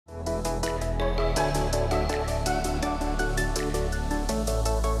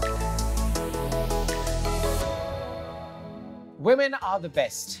Women are the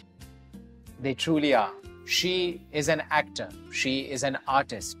best. They truly are. She is an actor. She is an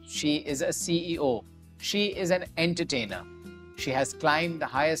artist. She is a CEO. She is an entertainer. She has climbed the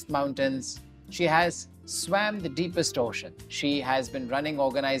highest mountains. She has swam the deepest ocean. She has been running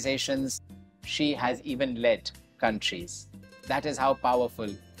organizations. She has even led countries. That is how powerful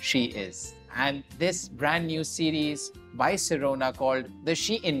she is. And this brand new series by Sirona called The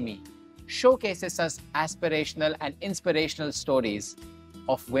She in Me showcases us aspirational and inspirational stories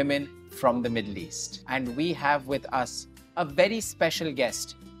of women from the Middle East. And we have with us a very special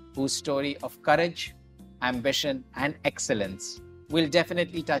guest whose story of courage, ambition, and excellence will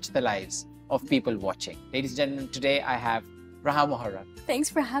definitely touch the lives of people watching. Ladies and gentlemen, today I have Raha Moharrak. Thanks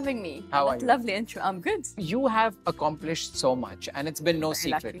for having me. How are you? Lovely intro. I'm good. You have accomplished so much, and it's been no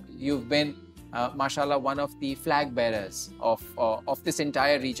secret. Lucky. You've been, mashallah, one of the flag bearers of this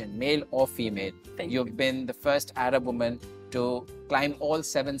entire region, male or female. You've been the first Arab woman to climb all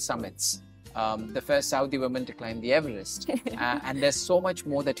 7 summits, the first Saudi woman to climb the Everest. And there's so much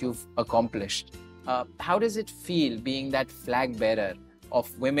more that you've accomplished. How does it feel being that flag bearer of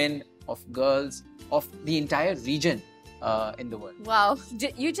women, of girls, of the entire region in the world? Wow,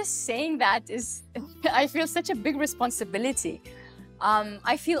 you just saying that is, I feel such a big responsibility.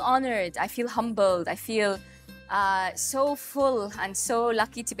 I feel honored, I feel humbled, I feel so full and so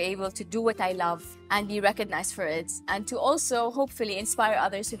lucky to be able to do what I love and be recognized for it, and to also hopefully inspire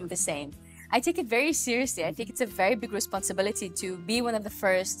others to do the same. I take it very seriously. I think it's a very big responsibility to be one of the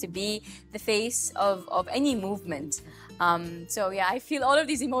first, to be the face of any movement. So yeah, I feel all of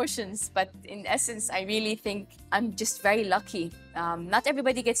these emotions, but in essence, I really think I'm just very lucky. Not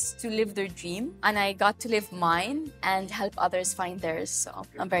everybody gets to live their dream, and I got to live mine and help others find theirs. So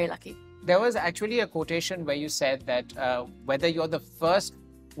I'm very lucky. There was actually a quotation where you said that whether you're the first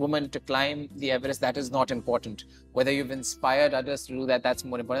woman to climb the Everest, that is not important. Whether you've inspired others to do that, that's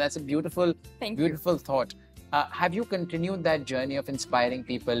more important. That's a beautiful, beautiful thought. Have you continued that journey of inspiring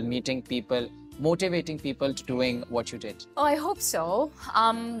people, meeting people, motivating people to doing what you did? Oh, I hope so.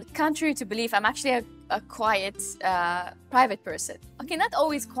 Contrary to belief, I'm actually a quiet, private person. Okay, not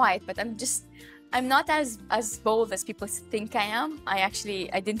always quiet, but I'm not as bold as people think I am.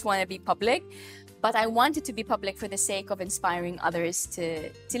 I didn't want to be public, but I wanted to be public for the sake of inspiring others to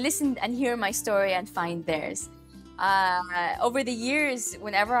listen and hear my story and find theirs. Over the years,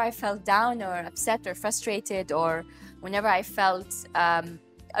 whenever I felt down or upset or frustrated, or whenever I felt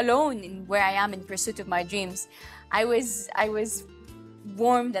alone in where I am in pursuit of my dreams, I was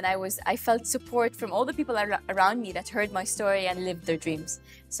warmed, and I felt support from all the people around me that heard my story and lived their dreams.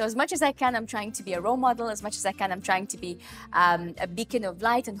 So as much as I can, I'm trying to be a role model. As much as I can, I'm trying to be a beacon of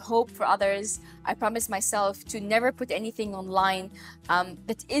light and hope for others. I promise myself to never put anything online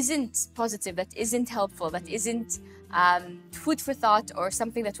that isn't positive, that isn't helpful, that isn't food for thought or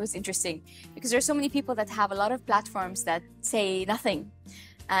something that was interesting. Because there are so many people that have a lot of platforms that say nothing.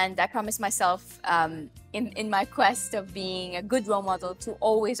 And I promise myself in my quest of being a good role model to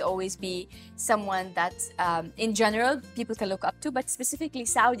always be someone that, in general, people can look up to, but specifically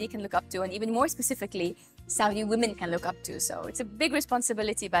Saudi can look up to, and even more specifically, Saudi women can look up to. So it's a big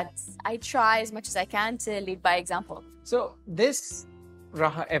responsibility, but I try as much as I can to lead by example. So this,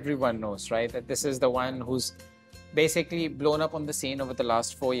 Raha, everyone knows, right? That this is the one who's basically blown up on the scene over the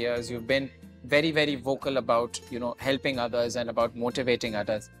last 4 years. You've been very, very vocal about, helping others and about motivating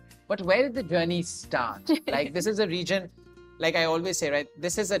others. But where did the journey start? Like, this is a region, like I always say, right?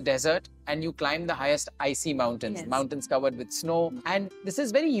 This is a desert, and you climb the highest icy mountains, yes. Mountains covered with snow. And this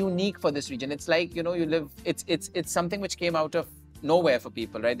is very unique for this region. It's like, you live, it's something which came out of nowhere for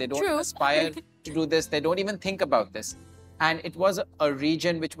people, right? They don't aspire to do this. They don't even think about this. And it was a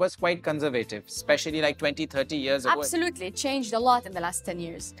region which was quite conservative, especially like 20, 30 years ago. Absolutely. It changed a lot in the last 10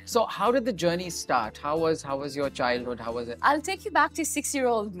 years. So how did the journey start? How was your childhood? How was it? I'll take you back to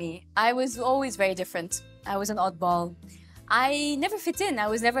 6-year-old me. I was always very different. I was an oddball. I never fit in. I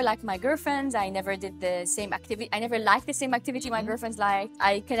was never like my girlfriends. I never did the same activity. I never liked the same activity my girlfriends liked.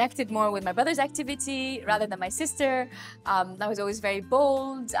 I connected more with my brother's activity rather than my sister. I was always very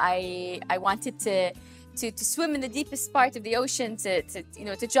bold. I wanted to swim in the deepest part of the ocean,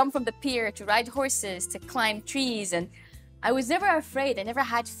 to jump from the pier, to ride horses, to climb trees. And I was never afraid. I never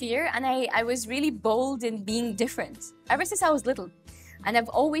had fear. And I was really bold in being different ever since I was little. And I've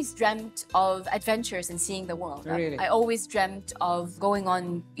always dreamt of adventures and seeing the world. Really? I always dreamt of going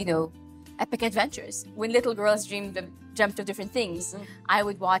on, epic adventures. When little girls dreamt of different things, I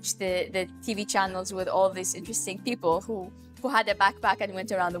would watch the TV channels with all these interesting people who had a backpack and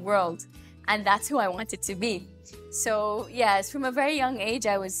went around the world. And that's who I wanted to be. So yes, from a very young age,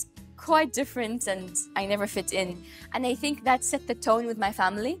 I was quite different and I never fit in. And I think that set the tone with my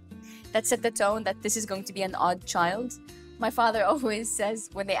family. That set the tone that this is going to be an odd child. My father always says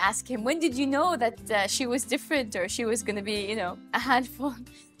when they ask him, when did you know that she was different or she was going to be, you know, a handful?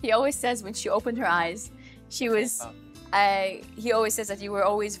 He always says when she opened her eyes, she was, he always says that you were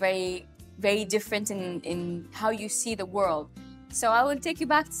always very, very different in how you see the world. So I will take you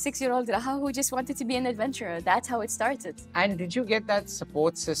back to 6-year-old Raha who just wanted to be an adventurer. That's how it started. And did you get that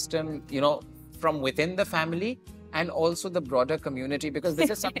support system, you know, from within the family and also the broader community? Because this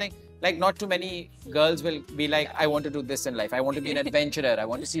is something like not too many girls will be like, I want to do this in life. I want to be an adventurer. I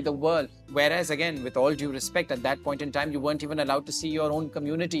want to see the world. Whereas again, with all due respect, at that point in time, you weren't even allowed to see your own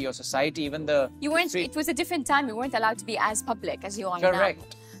community, your society, even the... You weren't, it was a different time. You weren't allowed to be as public as you are now.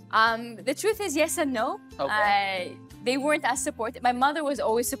 Correct. The truth is yes and no. Okay. They weren't as supportive. My mother was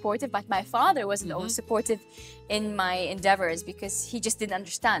always supportive, but my father wasn't always supportive in my endeavors because he just didn't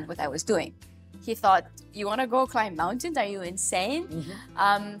understand what I was doing. He thought, you want to go climb mountains? Are you insane?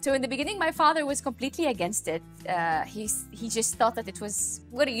 So in the beginning, my father was completely against it. He just thought that it was,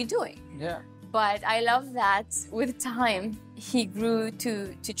 what are you doing? Yeah. But I love that with time, he grew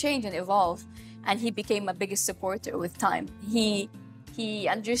to change and evolve, and he became my biggest supporter with time. He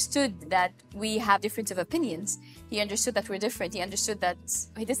understood that we have difference of opinions. He understood that we're different. He understood that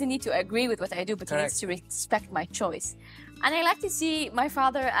he doesn't need to agree with what I do, but he needs to respect my choice. And I like to see my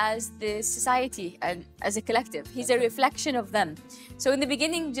father as the society and as a collective. He's a reflection of them. So in the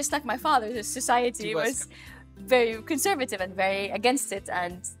beginning, just like my father, the society was very conservative and very against it.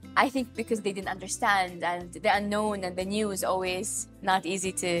 And I think because they didn't understand, and the unknown and the new is always not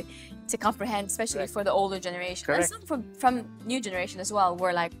easy to comprehend, especially for the older generation. And some from new generation as well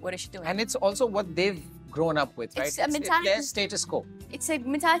were like, what is she doing? And it's also what they've grown up with, right? It's a mentality. It's their status quo. It's a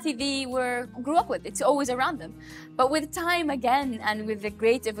mentality they grew up with. It's always around them. But with time again, and with the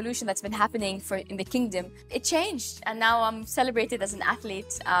great evolution that's been happening in the kingdom, it changed. And now I'm celebrated as an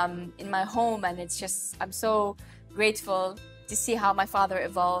athlete in my home, and it's just, I'm so grateful to see how my father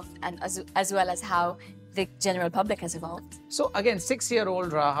evolved, and as well as how the general public has evolved. So again,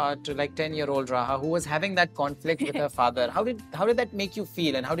 6-year-old Raha to like 10-year-old Raha who was having that conflict with her father, how did that make you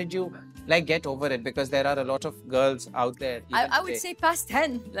feel, and how did you like get over it? Because there are a lot of girls out there. I would say past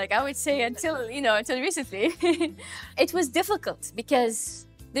 10, like I would say until, you know, until recently. It was difficult because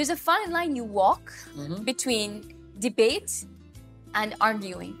there's a fine line you walk between debate and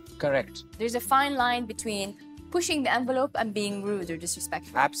arguing. Correct. There's a fine line between pushing the envelope and being rude or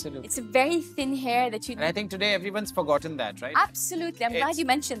disrespectful. Absolutely. It's a very thin hair that you... And I think today everyone's forgotten that, right? Absolutely. I'm glad you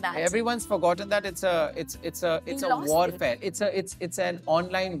mentioned that. Everyone's forgotten that it's a warfare. It's an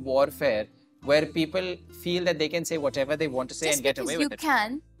online warfare where people feel that they can say whatever they want to say and get away with it. Just because you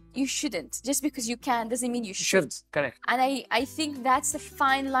can, you shouldn't. Just because you can doesn't mean you should. Correct. And I think that's the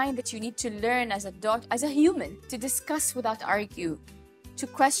fine line that you need to learn as a human, to discuss without argue, to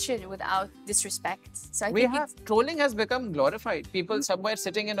question without disrespect. So I think trolling has become glorified. People somewhere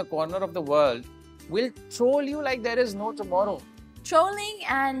sitting in a corner of the world will troll you like there is no tomorrow. Trolling,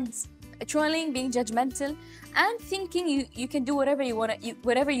 being judgmental, and thinking you can do whatever you want to,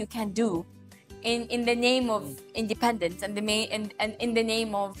 whatever you can do, in the name of independence and in the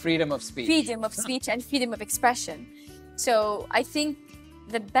name of freedom of speech, and freedom of expression. So I think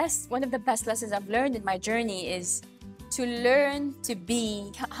one of the best lessons I've learned in my journey is to learn to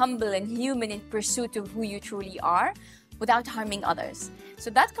be humble and human in pursuit of who you truly are without harming others. So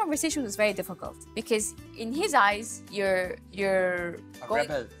that conversation was very difficult because in his eyes, you're a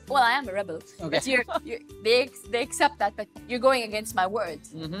rebel. Well, I am a rebel. Okay. But they accept that, but you're going against my word.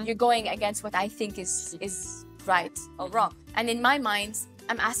 You're going against what I think is right or wrong. And in my mind,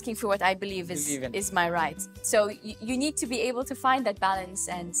 I'm asking for what I believe is my right. So you need to be able to find that balance.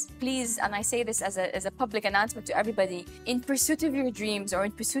 And please, and I say this as a public announcement to everybody, in pursuit of your dreams or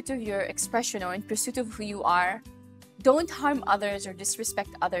in pursuit of your expression or in pursuit of who you are, don't harm others or disrespect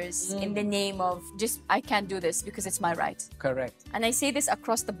others in the name of just, I can't do this because it's my right. Correct. And I say this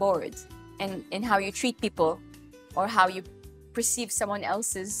across the board in how you treat people or how you perceive someone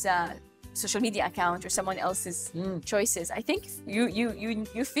else's social media account or someone else's choices. I think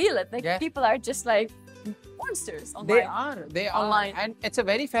you feel it. Like people are just like monsters online. They are. Online. And it's a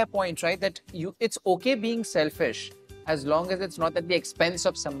very fair point, right? That it's okay being selfish as long as it's not at the expense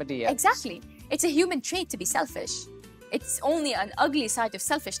of somebody else. Exactly. It's a human trait to be selfish. It's only an ugly side of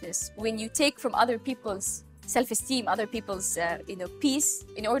selfishness when you take from other people's self-esteem, other people's peace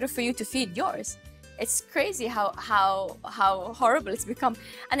in order for you to feed yours. It's crazy how horrible it's become.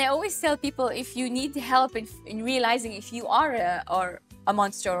 And I always tell people, if you need help in realizing if you are a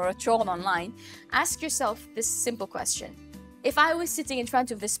monster or a troll online, ask yourself this simple question. If I was sitting in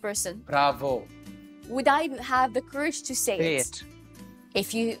front of this person, Bravo. would I have the courage to say Say it? it.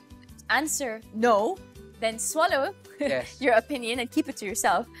 If you answer no, then swallow Yes. your opinion and keep it to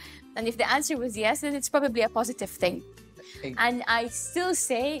yourself. And if the answer was yes, then it's probably a positive thing. And I still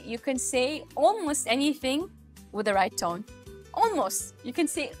say you can say almost anything with the right tone. Almost. You can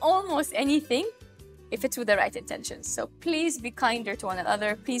say almost anything if it's with the right intentions. So please be kinder to one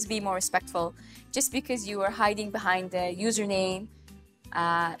another. Please be more respectful. Just because you are hiding behind the username,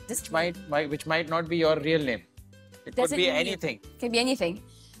 Which might not be your real name. It could be anything. It can be anything.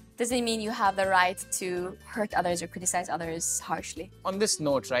 Doesn't mean you have the right to hurt others or criticize others harshly. On this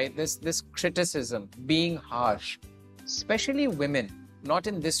note, right, this criticism, being harsh, especially women, not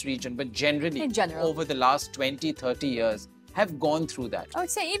in this region, but generally In general. over the last 20, 30 years, have gone through that. I would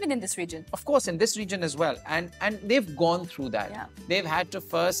say even in this region. Of course, in this region as well. And they've gone through that. Yeah. They've had to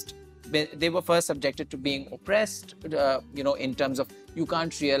they were first subjected to being oppressed, in terms of you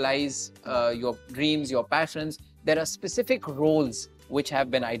can't realize your dreams, your passions. There are specific roles which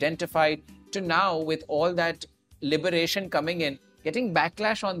have been identified, to now with all that liberation coming in, getting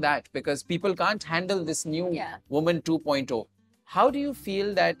backlash on that because people can't handle this new woman 2.0. How do you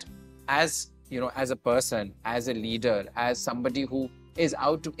feel that as a person, as a leader, as somebody who is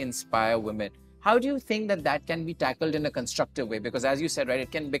out to inspire women, how do you think that can be tackled in a constructive way? Because as you said, right,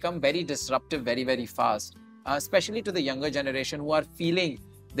 it can become very disruptive very, very fast, especially to the younger generation who are feeling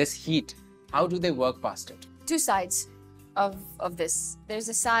this heat. How do they work past it? Two sides of this. There's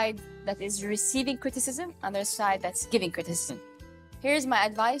a side that is receiving criticism and there's a side that's giving criticism. Here's my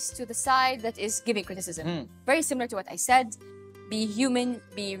advice to the side that is giving criticism. Very similar to what I said. Be human,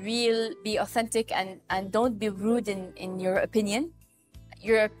 be real, be authentic, and don't be rude in your opinion.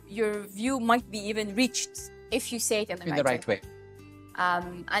 Your view might be even reached if you say it in the right way.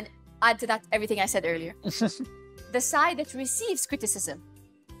 And add to that everything I said earlier. The side that receives criticism.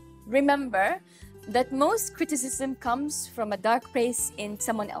 Remember that most criticism comes from a dark place in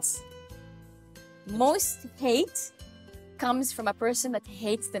someone else. Most hate comes from a person that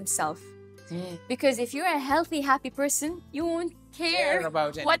hates themselves. Because if you're a healthy, happy person, you won't care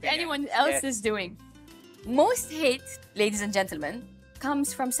about what anyone else is doing. Most hate, ladies and gentlemen,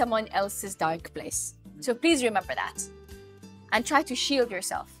 comes from someone else's dark place. So please remember that and try to shield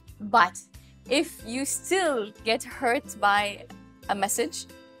yourself. But if you still get hurt by a message,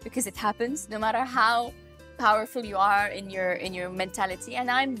 because it happens, no matter how powerful you are in your mentality, and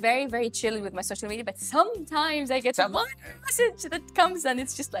I'm very, very chill with my social media, but sometimes I get one message that comes and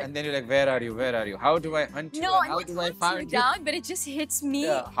it's just like, and then you're like, where are you? How do I hunt you? No, how do I find you? Down, but it just hits me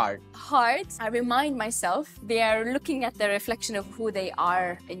hard. I remind myself they are looking at the reflection of who they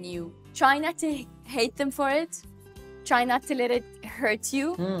are in you. Try not to hate them for it. Try not to let it hurt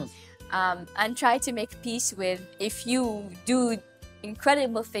you. And try to make peace with, if you do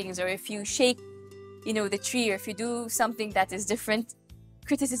incredible things, or if you shake the tree, or if you do something that is different,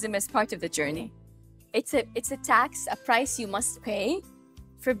 criticism is part of the journey. It's a tax, a price you must pay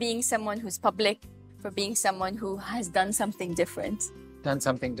for being someone who's public, for being someone who has done something different.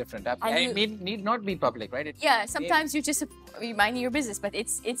 It need not be public, right? Sometimes you're just minding your business, but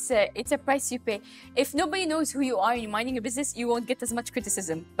it's a price you pay. If nobody knows who you are and you're minding your business, you won't get as much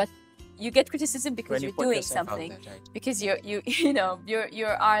criticism. But you get criticism because you're doing something, there, right? Because you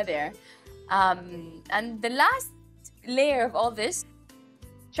are there. And the last layer of all this,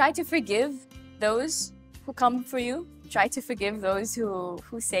 try to forgive those who come for you. Try to forgive those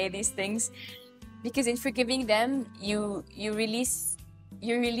who say these things, because in forgiving them, you release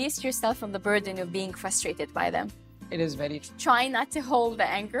yourself from the burden of being frustrated by them. It is very true. Try not to hold the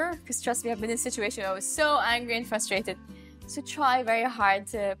anger, because trust me, I've been in a situation where I was so angry and frustrated. So try very hard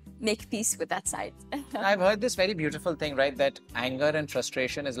to make peace with that side. I've heard this very beautiful thing, right? That anger and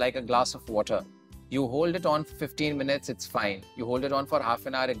frustration is like a glass of water. You hold it on for 15 minutes, it's fine. You hold it on for half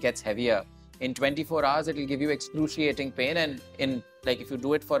an hour, it gets heavier. In 24 hours, it will give you excruciating pain. And if you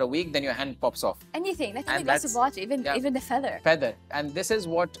do it for a week, then your hand pops off. Anything, not even a glass of water, even the feather. And this is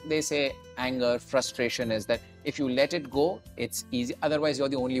what they say anger, frustration is, that if you let it go, it's easy. Otherwise, you're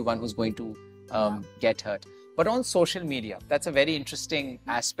the only one who's going to get hurt. But on social media, that's a very interesting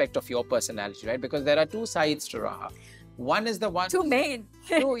aspect of your personality, right? Because there are two sides to Raha. One is the one... Two main.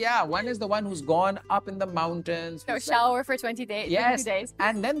 One is the one who's gone up in the mountains. Shower for 20 days. Yes. 20 days.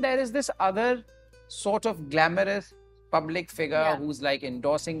 And then there is this other sort of glamorous public figure who's like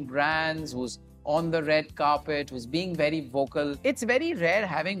endorsing brands, who's on the red carpet, who's being very vocal. It's very rare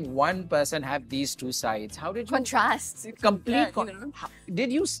having one person have these two sides. How did you Contrast.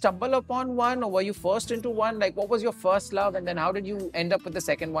 Did you stumble upon one, or were you forced into one? Like, what was your first love, and then how did you end up with the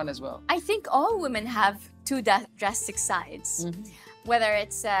second one as well? I think all women have two drastic sides. Whether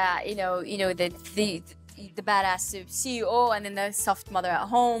it's the badass CEO and then the soft mother at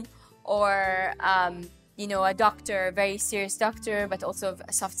home, or a doctor, a very serious doctor, but also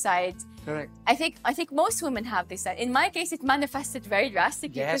a soft side. Correct. I think most women have this side. In my case, it manifested very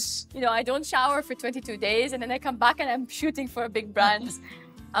drastically. Yes. Because, I don't shower for 22 days, and then I come back and I'm shooting for big brands.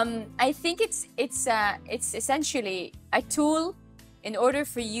 I think it's essentially a tool in order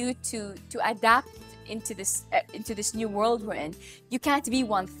for you to adapt into this new world we're in. You can't be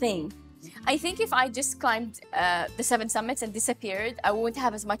one thing. I think if I just climbed the 7 summits and disappeared, I wouldn't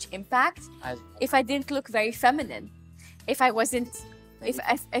have as much impact if I didn't look very feminine. If I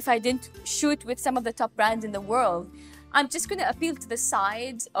didn't shoot with some of the top brands in the world. I'm just going to appeal to the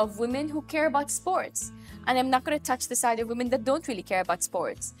side of women who care about sports. And I'm not going to touch the side of women that don't really care about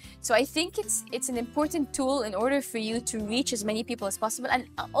sports. So I think it's an important tool in order for you to reach as many people as possible, and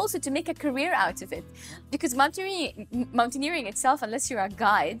also to make a career out of it. Because mountaineering itself, unless you're a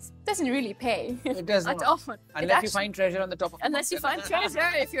guide, doesn't really pay. It doesn't. At all. Unless you find treasure on the top of Unless you find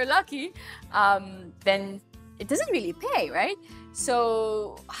treasure, if you're lucky, then it doesn't really pay, right?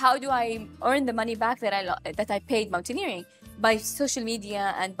 So how do I earn the money back that I paid mountaineering? By social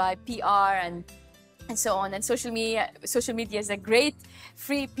media and by PR and so on. And social media is a great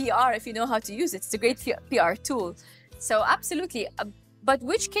free PR if you know how to use it. It's a great PR tool. So absolutely. But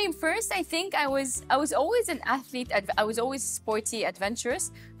which came first? I think I was always an athlete. I was always sporty, adventurous,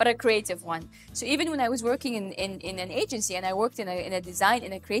 but a creative one. So even when I was working in an agency, and I worked in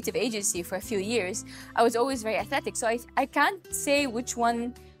a creative agency for a few years, I was always very athletic. So I can't say which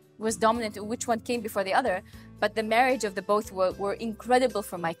one was dominant or which one came before the other. But the marriage of the both were incredible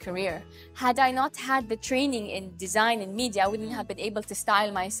for my career. Had I not had the training in design and media, I wouldn't have been able to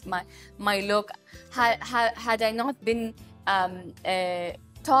style my look. Had I not been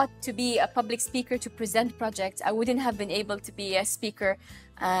taught to be a public speaker, to present projects, I wouldn't have been able to be a speaker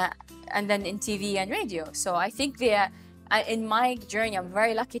and then in TV and radio. So I think in my journey, I'm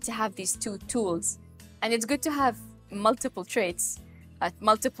very lucky to have these two tools. And it's good to have multiple traits.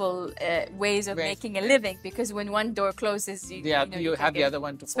 Multiple ways of making a living, because when one door closes, you have the other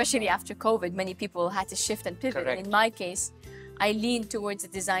one to especially after COVID, many people had to shift and pivot. Correct. And in my case, I leaned towards the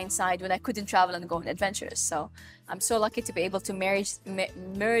design side when I couldn't travel and go on adventures. So I'm so lucky to be able to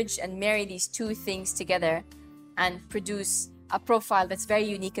merge and marry these two things together and produce a profile that's very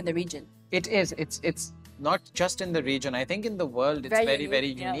unique in the region. It is. It's not just in the region. I think in the world, it's very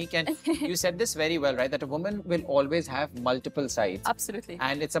unique. And you said this very well, right? That a woman will always have multiple sides. Absolutely.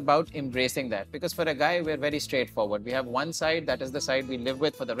 And it's about embracing that. Because for a guy, we're very straightforward. We have one side, that is the side we live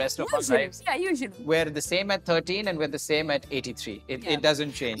with for the rest of our lives. Yeah, usually. We're the same at 13 and we're the same at 83. It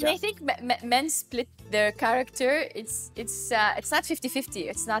doesn't change. And I think men split their character. It's not 50-50.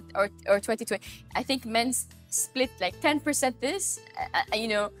 It's not or 20-20. I think men split like 10% this,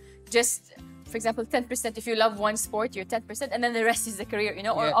 just... For example, 10%, if you love one sport, you're 10%, and then the rest is the career,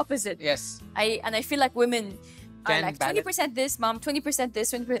 or opposite. Yes. I feel like women are like 20% this, mom, 20%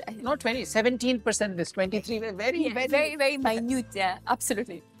 this, 20%. Not 20, 17% this, 23, very minute, yeah,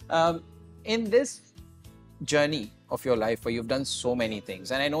 absolutely. In this journey of your life where you've done so many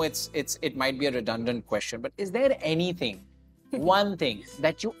things, and I know it might be a redundant question, but is there anything, one thing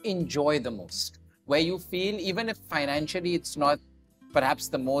that you enjoy the most, where you feel, even if financially it's not perhaps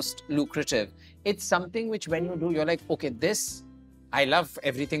the most lucrative, it's something which when you do, you're like, okay, this, I love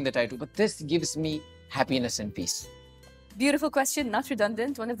everything that I do, but this gives me happiness and peace? Beautiful question, not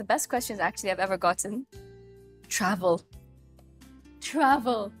redundant. One of the best questions actually I've ever gotten. Travel.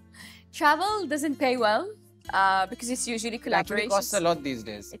 Travel doesn't pay well because it's usually collaborations. It costs a lot these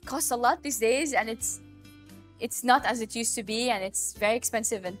days. It costs a lot these days, and it's not as it used to be, and it's very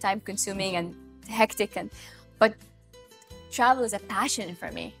expensive and time consuming and hectic, but travel is a passion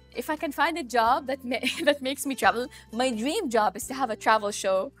for me. If I can find a job that makes me travel, my dream job is to have a travel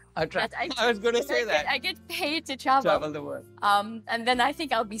show. I was going to say that. I get paid to travel. Travel the world. And then I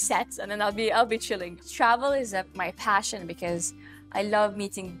think I'll be set, and then I'll be chilling. Travel is my passion because I love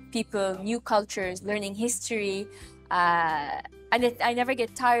meeting people, new cultures, learning history, and I never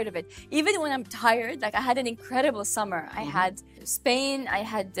get tired of it. Even when I'm tired, like I had an incredible summer. I had Spain, I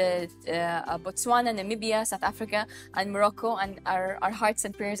had Botswana, Namibia, South Africa, and Morocco, and our hearts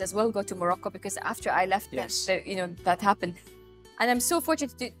and prayers as well go to Morocco, because after I left, that happened. And I'm so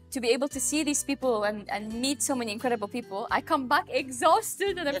fortunate to be able to see these people and meet so many incredible people. I come back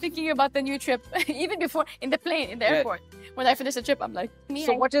exhausted and I'm thinking about the new trip. Even before, in the plane, in the airport. When I finish the trip, I'm like,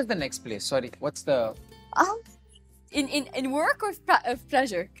 So what is the next place? Sorry, what's the... In work or of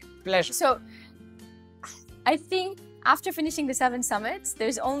pleasure? Pleasure. So I think after finishing the 7 summits,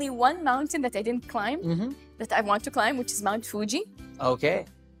 there's only one mountain that I didn't climb that I want to climb, which is Mount Fuji. Okay.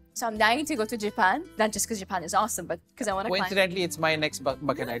 So I'm dying to go to Japan, not just because Japan is awesome, but because I want to climb. Coincidentally, it's my next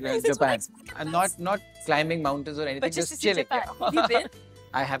bucket list, Japan. And not climbing mountains or anything, but just to chilling. Japan. Have you been?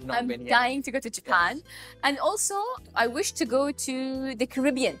 I have not been yet. I'm dying to go to Japan. Yes. And also, I wish to go to the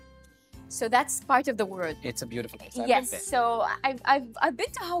Caribbean. So that's part of the world. It's a beautiful place. Yes. So I've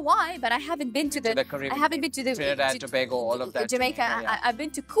been to Hawaii, but I haven't been to the Caribbean. I haven't been to the Trinidad, Tobago, all of that. Jamaica. I've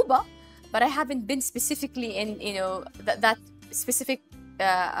been to Cuba, but I haven't been specifically in that specific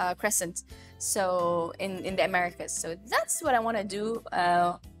crescent. So in the Americas. So that's what I want to do.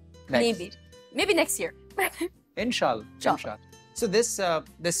 Maybe next year. Inshallah. So this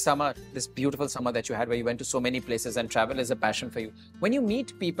summer, this beautiful summer that you had where you went to so many places and travel is a passion for you. When you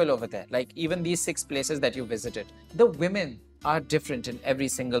meet people over there, like even these 6 places that you visited, the women are different in every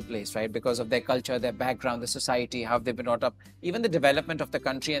single place, right? Because of their culture, their background, the society, how they've been brought up, even the development of the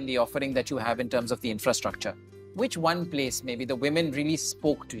country and the offering that you have in terms of the infrastructure. Which one place maybe the women really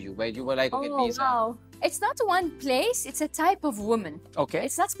spoke to you where you were like, okay, these are... It's not one place, it's a type of woman. Okay.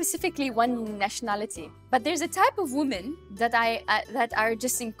 It's not specifically one nationality, but there's a type of women that that are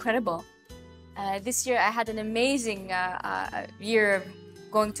just incredible. This year I had an amazing year of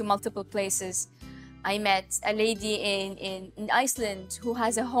going to multiple places. I met a lady in Iceland who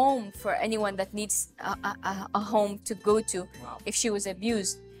has a home for anyone that needs a home to go to if she was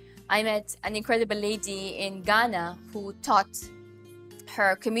abused. I met an incredible lady in Ghana who taught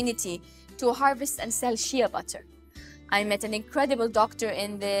her community to harvest and sell shea butter. I met an incredible doctor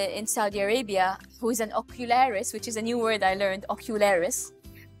in Saudi Arabia who is an ocularis, which is a new word I learned, ocularis.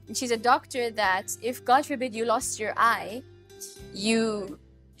 And she's a doctor that if God forbid you lost your eye,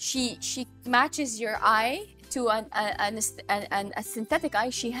 she matches your eye to a synthetic eye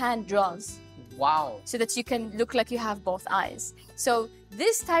she hand draws. Wow. So that you can look like you have both eyes. So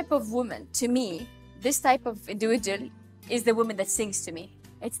this type of woman, to me, this type of individual is the woman that sings to me.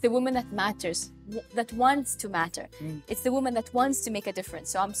 It's the woman that matters, that wants to matter. It's the woman that wants to make a difference.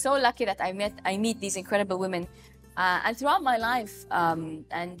 So I'm so lucky that I meet these incredible women. And throughout my life, and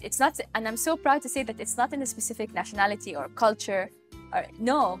I'm so proud to say that it's not in a specific nationality or culture.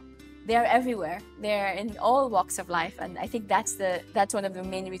 No, they are everywhere. They're in all walks of life. And I think that's one of the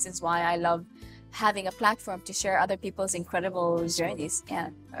main reasons why I love having a platform to share other people's incredible journeys. Yeah.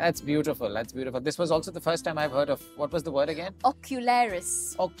 That's beautiful. That's beautiful. This was also the first time I've heard of, what was the word again?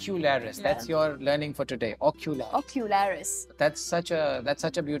 Ocularis. Ocularis. Yeah. That's your learning for today. Ocularis. Ocularis. That's such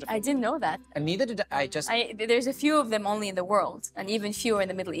a beautiful. I didn't know that. And neither did I. There's a few of them only in the world, and even fewer in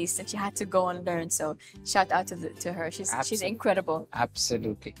the Middle East, and she had to go and learn. So shout out to her. She's incredible.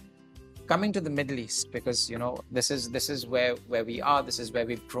 Absolutely. Coming to the Middle East, because this is where we are, this is where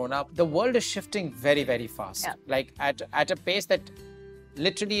we've grown up. The world is shifting very, very fast. Yeah. Like at a pace that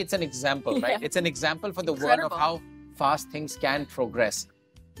literally it's an example, right? It's an example for the world of how fast things can progress.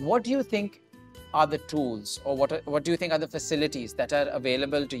 What do you think are the tools, or what do you think are the facilities that are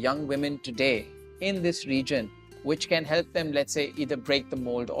available to young women today in this region, which can help them, let's say, either break the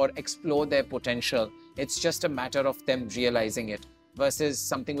mold or explore their potential? It's just a matter of them realizing it, versus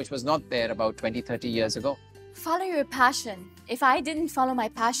something which was not there about 20, 30 years ago? Follow your passion. If I didn't follow my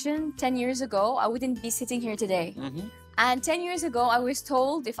passion 10 years ago, I wouldn't be sitting here today. And 10 years ago, I was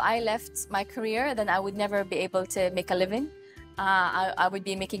told if I left my career, then I would never be able to make a living. I would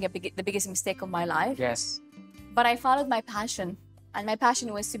be making the biggest mistake of my life. Yes. But I followed my passion, and my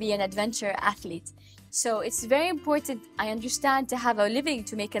passion was to be an adventure athlete. So it's very important, I understand, to have a living,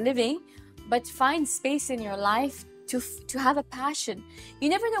 to make a living, but find space in your life to have a passion. You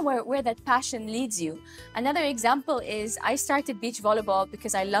never know where that passion leads you. Another example is I started beach volleyball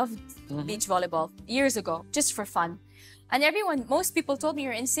because I loved beach volleyball years ago, just for fun. And most people told me,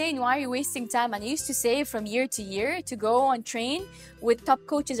 you're insane, why are you wasting time? And I used to save from year to year to go and train with top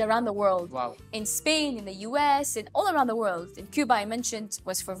coaches around the world. Wow. In Spain, in the US, and all around the world. In Cuba, I mentioned,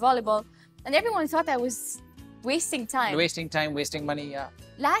 was for volleyball. And everyone thought I was wasting time. Wasting time, wasting money, yeah.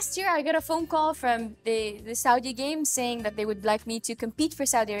 Last year, I got a phone call from the Saudi Games saying that they would like me to compete for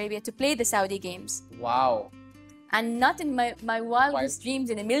Saudi Arabia, to play the Saudi Games. Wow. And not in my wildest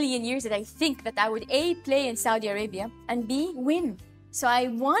dreams in a million years did I think that I would A, play in Saudi Arabia, and B, win. So I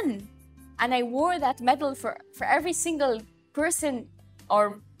won. And I wore that medal for every single person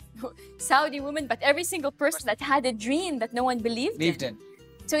or Saudi women, but every single person that had a dream that no one believed in.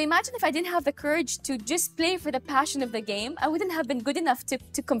 So imagine if I didn't have the courage to just play for the passion of the game, I wouldn't have been good enough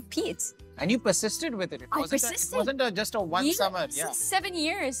to compete. And you persisted with it. It wasn't just a one summer. Yeah. 7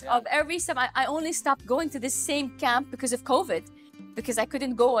 years of every summer. I only stopped going to this same camp because of COVID, because I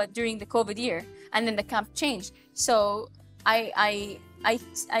couldn't go during the COVID year, and then the camp changed. So I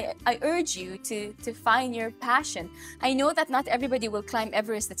urge you to find your passion. I know that not everybody will climb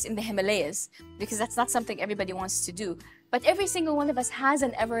Everest that's in the Himalayas, because that's not something everybody wants to do. But every single one of us has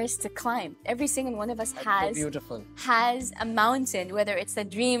an Everest to climb. Every single one of us has a mountain, whether it's a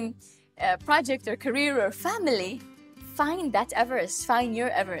dream project or career or family. Find that Everest, find your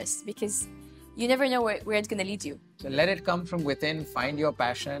Everest, because you never know where it's going to lead you. So let it come from within, find your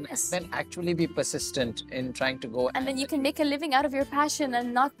passion, and then actually be persistent in trying to go. And then you can make a living out of your passion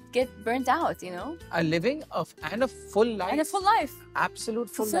and not get burnt out, you know? A living and a full life. And a full life. Absolute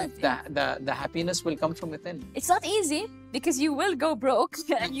full life. The happiness will come from within. It's not easy, because you will go broke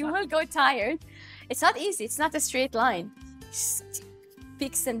and you will go tired. It's not easy. It's not a straight line.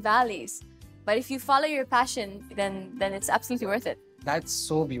 Peaks and valleys. But if you follow your passion, then it's absolutely worth it. That's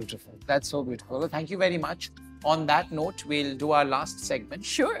so beautiful. That's so beautiful. Well, thank you very much. On that note, we'll do our last segment.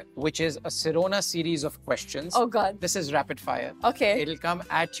 Sure. Which is a Sirona series of questions. Oh, God. This is rapid fire. Okay. It'll come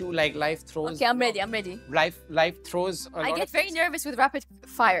at you like life throws. Okay, I'm ready. Life throws a lot. I get very nervous with rapid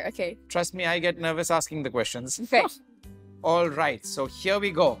fire. Okay. Trust me, I get nervous asking the questions. Okay. All right. So here we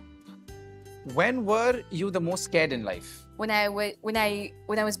go. When were you the most scared in life? When I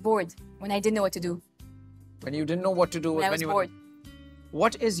was bored. When I didn't know what to do. When you didn't know what to do. When I was bored.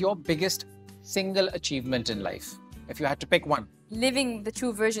 What is your biggest single achievement in life, if you had to pick one? Living the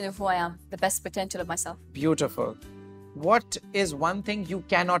true version of who I am, the best potential of myself. Beautiful. What is one thing you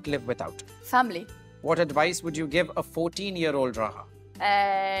cannot live without? Family. What advice would you give a 14-year-old Raha?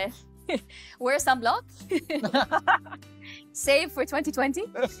 Wear sunblock. Save for 2020.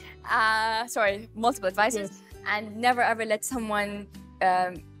 Sorry, multiple advices. Yes. And never ever let someone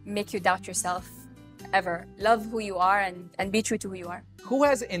make you doubt yourself. Ever. Love who you are and be true to who you are. Who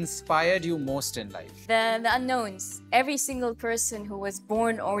has inspired you most in life? The unknowns. Every single person who was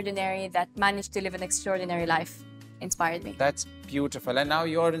born ordinary that managed to live an extraordinary life inspired me. That's beautiful. And now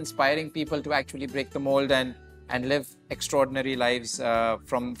you're inspiring people to actually break the mold and live extraordinary lives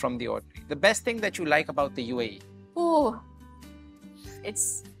from the ordinary. The best thing that you like about the UAE? Oh,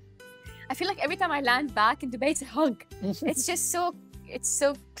 I feel like every time I land back in Dubai, it's a hug. It's just it's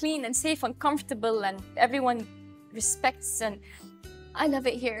so clean and safe and comfortable, and everyone respects, and I love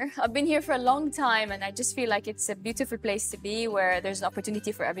it here. I've been here for a long time, and I just feel like it's a beautiful place to be, where there's an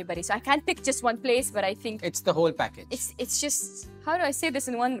opportunity for everybody. So I can't pick just one place, but I think it's the whole package. It's just, how do I say this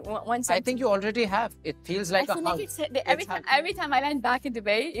in one sentence? I think you already have. It feels like a hug. Every time I land back in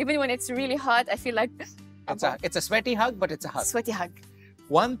Dubai, even when it's really hot, I feel like it's a sweaty hug, but it's a hug. Sweaty hug.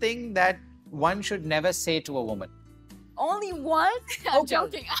 One thing that one should never say to a woman. Only one? I'm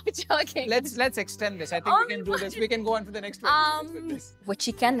joking. Let's extend this. I think we can do this. We can go on for the next one. What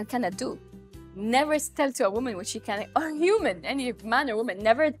she can and cannot do. Never tell to a woman what she can, or human, any man or woman.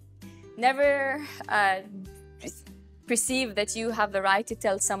 Never perceive that you have the right to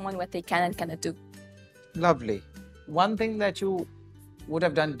tell someone what they can and cannot do. Lovely. One thing that you would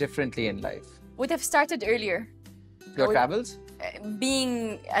have done differently in life? Would have started earlier. Your travels?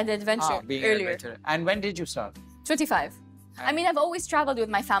 Being an adventure earlier. And when did you start? 25. I mean, I've always traveled with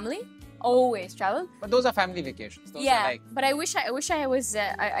my family. Always traveled. But those are family vacations. Those are but I wish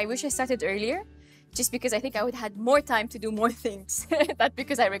I started earlier, just because I think I would have had more time to do more things. Not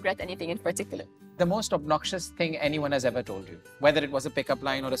because I regret anything in particular. The most obnoxious thing anyone has ever told you, whether it was a pickup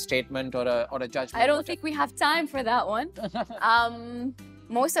line or a statement or a judgment. I don't think we have time for that one.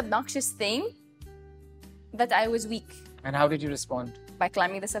 Most obnoxious thing, that I was weak. And how did you respond? By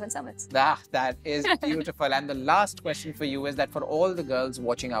climbing the 7 summits. That is beautiful. And the last question for you is that for all the girls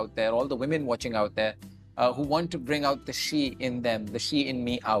watching out there, all the women watching out there, who want to bring out the she in them, the she in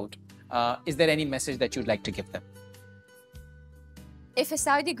me out, is there any message that you'd like to give them? If a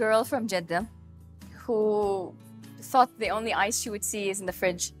Saudi girl from Jeddah, who thought the only ice she would see is in the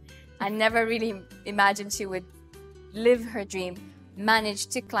fridge, and never really imagined she would live her dream, manage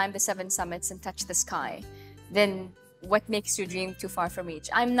to climb the 7 summits and touch the sky, then what makes your dream too far from reach?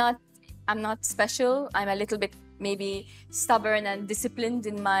 I'm not special. I'm a little bit maybe stubborn and disciplined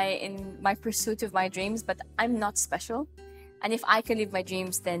in my pursuit of my dreams, but I'm not special. And if I can live my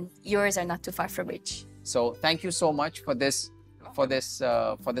dreams, then yours are not too far from reach. So thank you so much for this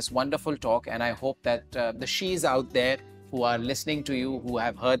wonderful talk, and I hope that the she's out there who are listening to you, who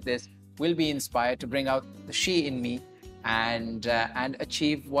have heard this, will be inspired to bring out the she in me and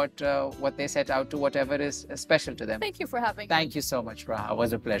achieve what they set out to, whatever is special to them. Thank you for having me. Thank you so much, Raha. It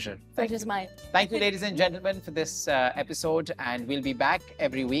was a pleasure. Pleasure's mine. Thank you, ladies and gentlemen, for this episode. And we'll be back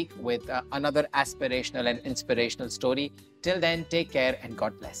every week with another aspirational and inspirational story. Till then, take care and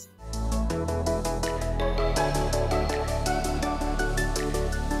God bless.